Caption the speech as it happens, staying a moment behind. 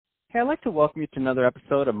Hey, I'd like to welcome you to another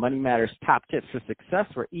episode of Money Matters Top Tips for Success,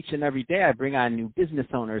 where each and every day I bring on new business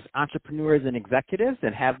owners, entrepreneurs, and executives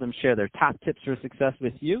and have them share their top tips for success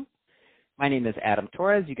with you. My name is Adam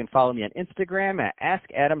Torres. You can follow me on Instagram at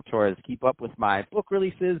AskAdamTorres. Keep up with my book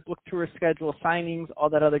releases, book tour schedule, signings, all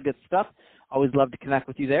that other good stuff. Always love to connect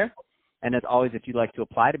with you there. And as always, if you'd like to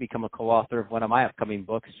apply to become a co-author of one of my upcoming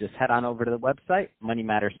books, just head on over to the website,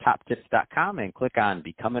 moneymatterstoptips.com, and click on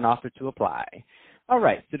Become an Author to apply. All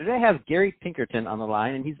right, so today I have Gary Pinkerton on the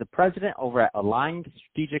line, and he's the president over at Aligned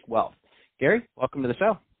Strategic Wealth. Gary, welcome to the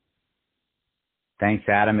show. Thanks,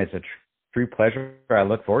 Adam. It's a true pleasure. I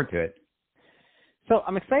look forward to it. So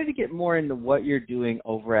I'm excited to get more into what you're doing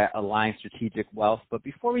over at Aligned Strategic Wealth, but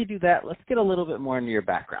before we do that, let's get a little bit more into your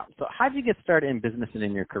background. So how did you get started in business and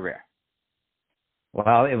in your career?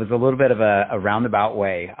 Well, it was a little bit of a roundabout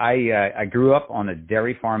way. I grew up on a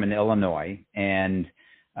dairy farm in Illinois, and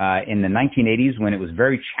in the 1980s, when it was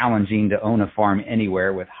very challenging to own a farm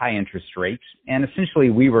anywhere with high interest rates, and essentially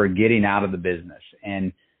we were getting out of the business,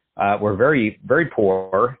 and we're very, very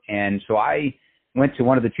poor. And so I went to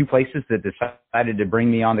one of the two places that decided to bring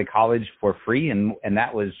me on to college for free, and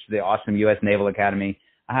that was the awesome U.S. Naval Academy.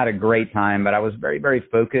 I had a great time, but I was very, very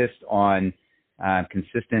focused on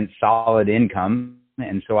consistent, solid income.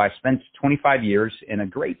 And so I spent 25 years in a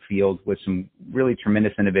great field with some really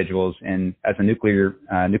tremendous individuals as a nuclear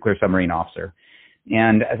submarine officer.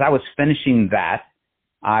 And as I was finishing that,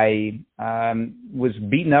 I was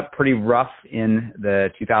beaten up pretty rough in the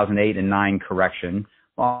 2008 and 9 correction,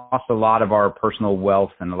 lost a lot of our personal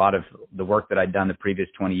wealth and a lot of the work that I'd done the previous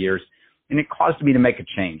 20 years. And it caused me to make a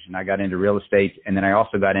change. And I got into real estate, and then I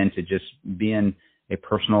also got into just being a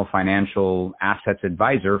personal financial assets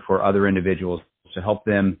advisor for other individuals to help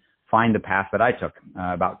them find the path that I took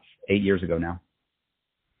about 8 years ago now.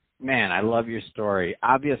 Man, I love your story.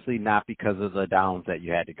 Obviously not because of the downs that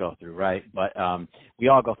you had to go through, right? But we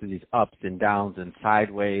all go through these ups and downs and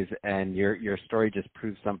sideways, and your story just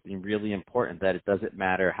proves something really important, that it doesn't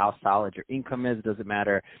matter how solid your income is, it doesn't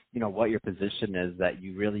matter, what your position is, that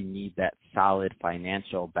you really need that solid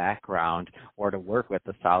financial background or to work with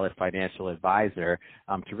a solid financial advisor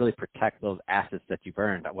to really protect those assets that you've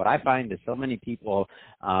earned. What I find is so many people,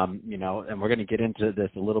 and we're going to get into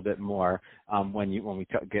this a little bit more when we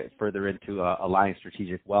get further into Aligned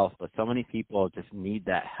Strategic Wealth, but so many people just need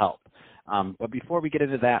that help. But before we get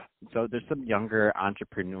into that, so there's some younger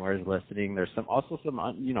entrepreneurs listening. There's also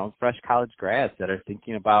some fresh college grads that are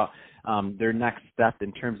thinking about their next step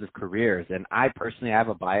in terms of careers. And I personally have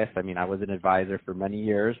a bias. I mean, I was an advisor for many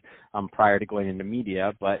years prior to going into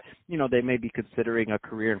media, but they may be considering a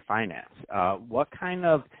career in finance. What kind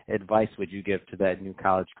of advice would you give to that new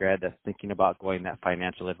college grad that's thinking about going that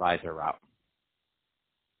financial advisor route?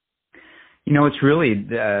 It's really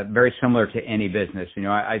very similar to any business.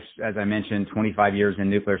 As I mentioned, 25 years in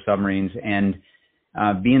nuclear submarines, and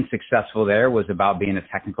being successful there was about being a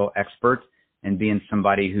technical expert and being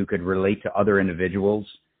somebody who could relate to other individuals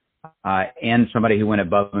and somebody who went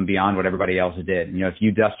above and beyond what everybody else did. If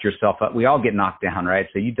you dust yourself up, we all get knocked down, right?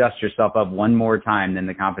 So you dust yourself up one more time than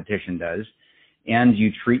the competition does, and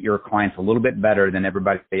you treat your clients a little bit better than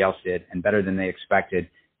everybody else did and better than they expected.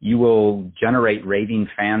 You will generate raving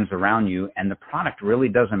fans around you, and the product really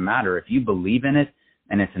doesn't matter. If you believe in it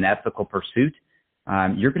and it's an ethical pursuit,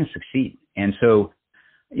 you're going to succeed. And so,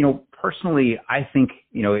 personally, I think,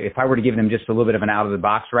 if I were to give them just a little bit of an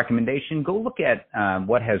out-of-the-box recommendation, go look at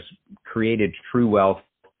what has created true wealth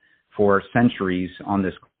for centuries on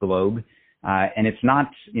this globe. And it's not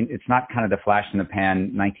kind of the flash in the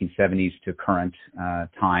pan 1970s to current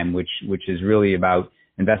time, which is really about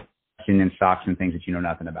investing in stocks and things that you know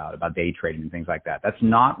nothing about day trading and things like that. That's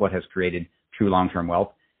not what has created true long-term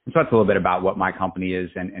wealth. And so that's a little bit about what my company is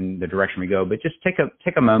and the direction we go. But just take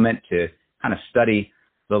a moment to kind of study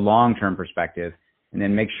the long-term perspective, and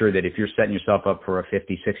then make sure that if you're setting yourself up for a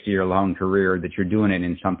 50, 60-year long career, that you're doing it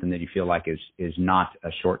in something that you feel like is not a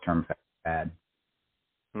short-term fad.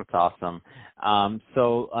 That's awesome.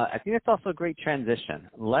 So I think that's also a great transition.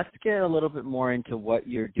 Let's get a little bit more into what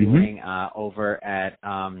you're doing over at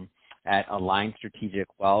Aligned Strategic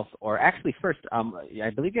Wealth. Or actually, first, I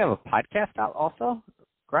believe you have a podcast out also,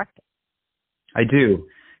 correct? I do.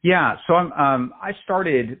 Yeah. So I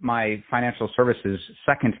started my financial services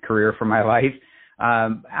second career for my life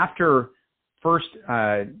after first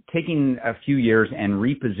taking a few years and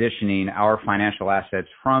repositioning our financial assets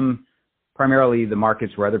from primarily the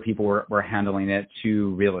markets where other people were handling it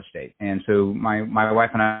to real estate. And so my wife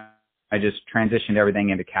and I just transitioned everything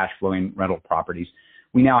into cash flowing rental properties.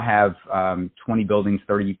 We now have 20 buildings,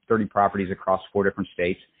 30 properties across 4 different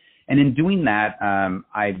states. And in doing that,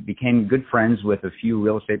 I became good friends with a few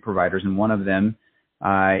real estate providers, and one of them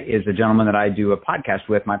is a gentleman that I do a podcast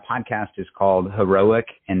with. My podcast is called Heroic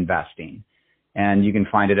Investing, and you can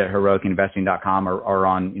find it at heroicinvesting.com or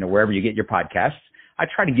on wherever you get your podcasts. I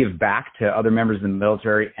try to give back to other members of the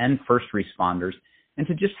military and first responders, and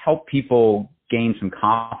to just help people gain some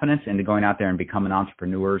confidence into going out there and becoming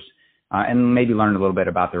entrepreneurs, and maybe learn a little bit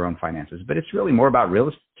about their own finances. But it's really more about real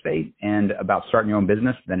estate and about starting your own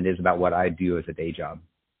business than it is about what I do as a day job.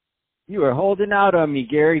 You are holding out on me,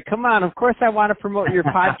 Gary. Come on. Of course I want to promote your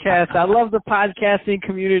podcast. I love the podcasting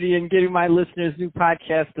community and getting my listeners new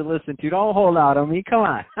podcasts to listen to. Don't hold out on me. Come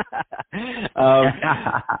on.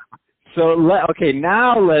 Okay,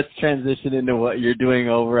 now let's transition into what you're doing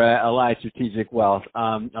over at Align Strategic Wealth.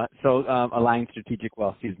 Align Strategic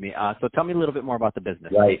Wealth, excuse me. So tell me a little bit more about the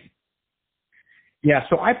business. Right. Yeah,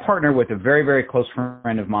 so I partner with a very, very close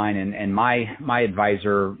friend of mine and my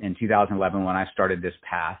advisor in 2011 when I started this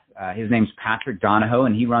path. His name's Patrick Donahoe,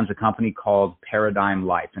 and he runs a company called Paradigm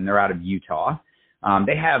Life, and they're out of Utah.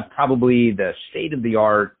 They have probably the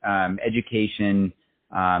state-of-the-art education,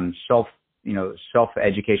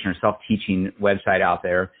 self-education or self-teaching website out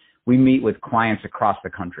there. We meet with clients across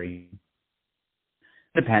the country.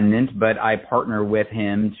 Independent, but I partner with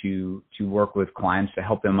him to work with clients to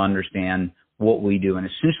help them understand what we do. And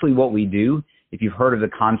essentially what we do, if you've heard of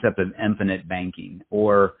the concept of infinite banking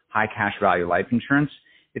or high cash value life insurance,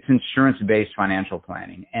 it's insurance-based financial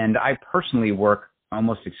planning. And I personally work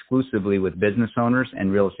almost exclusively with business owners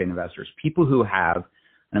and real estate investors, people who have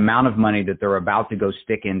an amount of money that they're about to go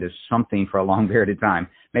stick into something for a long period of time.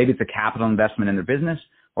 Maybe it's a capital investment in their business,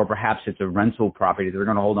 or perhaps it's a rental property that they're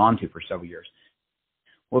going to hold on to for several years.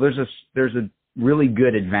 Well, there's a really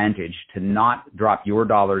good advantage to not drop your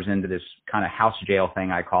dollars into this kind of house jail thing,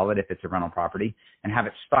 I call it, if it's a rental property, and have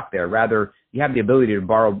it stuck there. Rather, you have the ability to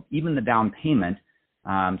borrow even the down payment,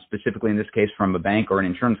 specifically in this case from a bank or an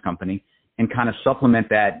insurance company, and kind of supplement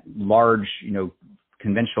that large,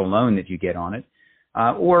 conventional loan that you get on it.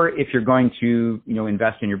 Or if you're going to,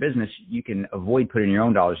 invest in your business, you can avoid putting your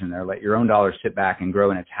own dollars in there, let your own dollars sit back and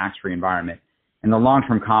grow in a tax-free environment. And the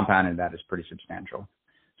long-term compound of that is pretty substantial.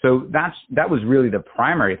 So that was really the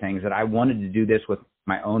primary things that I wanted to do this with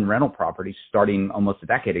my own rental property starting almost a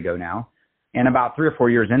decade ago now. And about 3 or 4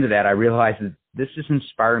 years into that, I realized that this is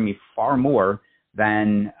inspiring me far more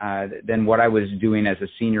than what I was doing as a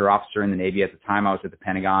senior officer in the Navy. At the time, I was at the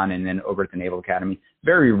Pentagon and then over at the Naval Academy.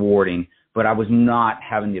 Very rewarding, but I was not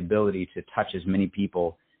having the ability to touch as many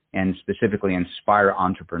people and specifically inspire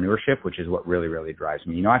entrepreneurship, which is what really, really drives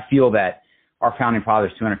me. I feel that our founding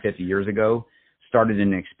fathers 250 years ago started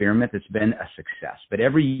an experiment that's been a success. But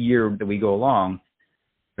every year that we go along,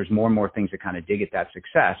 there's more and more things that kind of dig at that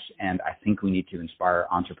success. And I think we need to inspire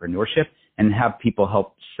entrepreneurship and have people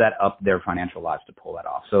help set up their financial lives to pull that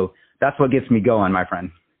off. So that's what gets me going, my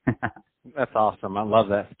friend. That's awesome. I love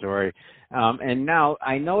that story. And now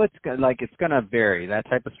I know it's going to vary. That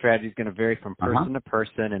type of strategy is going to vary from person to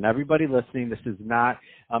person. And everybody listening, this is not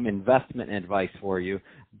investment advice for you,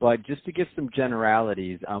 but just to give some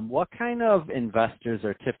generalities, what kind of investors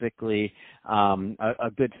are typically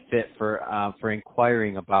a good fit for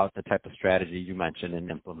inquiring about the type of strategy you mentioned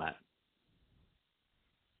and implement?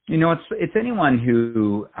 It's anyone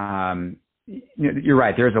who you're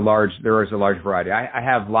right. There is a large variety. I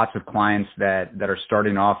have lots of clients that are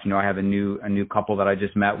starting off. I have a new couple that I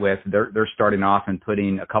just met with. They're starting off and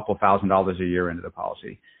putting a couple $1,000s a year into the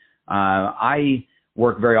policy. I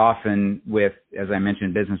work very often with, as I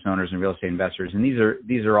mentioned, business owners and real estate investors, and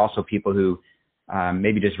these are also people who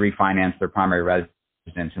maybe just refinance their primary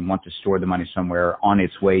residence and want to store the money somewhere on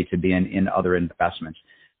its way to being in other investments.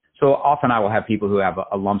 So often I will have people who have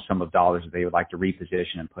a lump sum of dollars that they would like to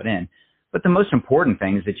reposition and put in. But the most important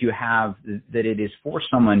thing is that you have that it is for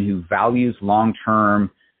someone who values long-term,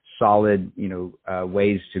 solid,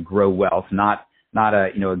 ways to grow wealth, not a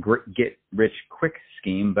get rich quick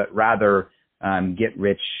scheme, but rather get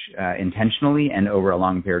rich intentionally and over a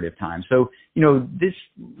long period of time. So this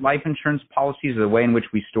life insurance policy is the way in which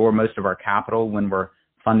we store most of our capital when we're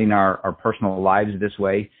funding our personal lives this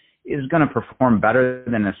way is going to perform better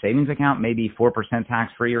than a savings account, maybe 4%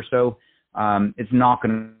 tax-free or so. It's not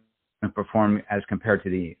going to perform as compared to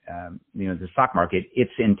the stock market.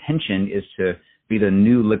 Its intention is to be the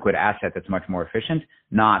new liquid asset that's much more efficient,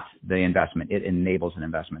 not the investment. It enables an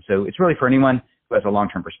investment. So it's really for anyone who has a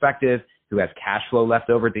long-term perspective, who has cash flow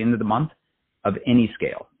left over at the end of the month of any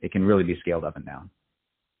scale. It can really be scaled up and down.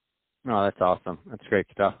 Oh, that's awesome. That's great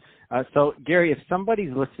stuff. So, Gary, if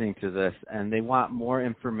somebody's listening to this and they want more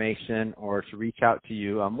information or to reach out to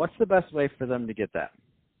you, what's the best way for them to get that?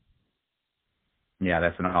 Yeah,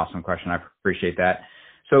 that's an awesome question. I appreciate that.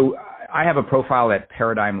 So I have a profile at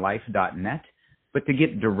paradigmlife.net, but to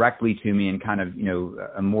get directly to me in kind of,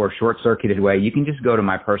 a more short-circuited way, you can just go to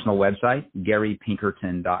my personal website,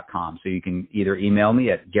 GaryPinkerton.com. So you can either email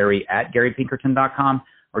me at Gary@GaryPinkerton.com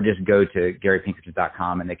or just go to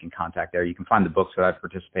GaryPinkerton.com and they can contact there. You can find the books that I've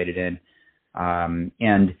participated in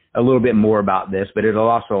and a little bit more about this, but it'll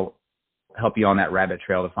also help you on that rabbit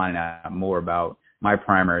trail to find out more about my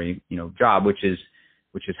primary, job, which is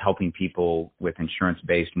helping people with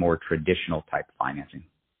insurance-based, more traditional type financing.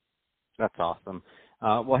 That's awesome.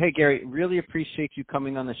 Well, hey, Gary, really appreciate you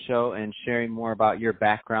coming on the show and sharing more about your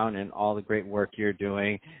background and all the great work you're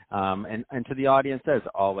doing. And to the audience, as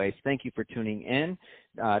always, thank you for tuning in.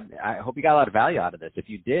 I hope you got a lot of value out of this. If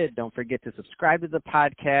you did, don't forget to subscribe to the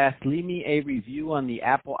podcast. Leave me a review on the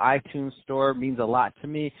Apple iTunes store. It means a lot to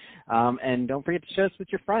me. And don't forget to share this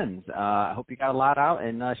with your friends. I hope you got a lot out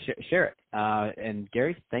and share it. And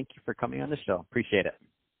Gary, thank you for coming on the show. Appreciate it.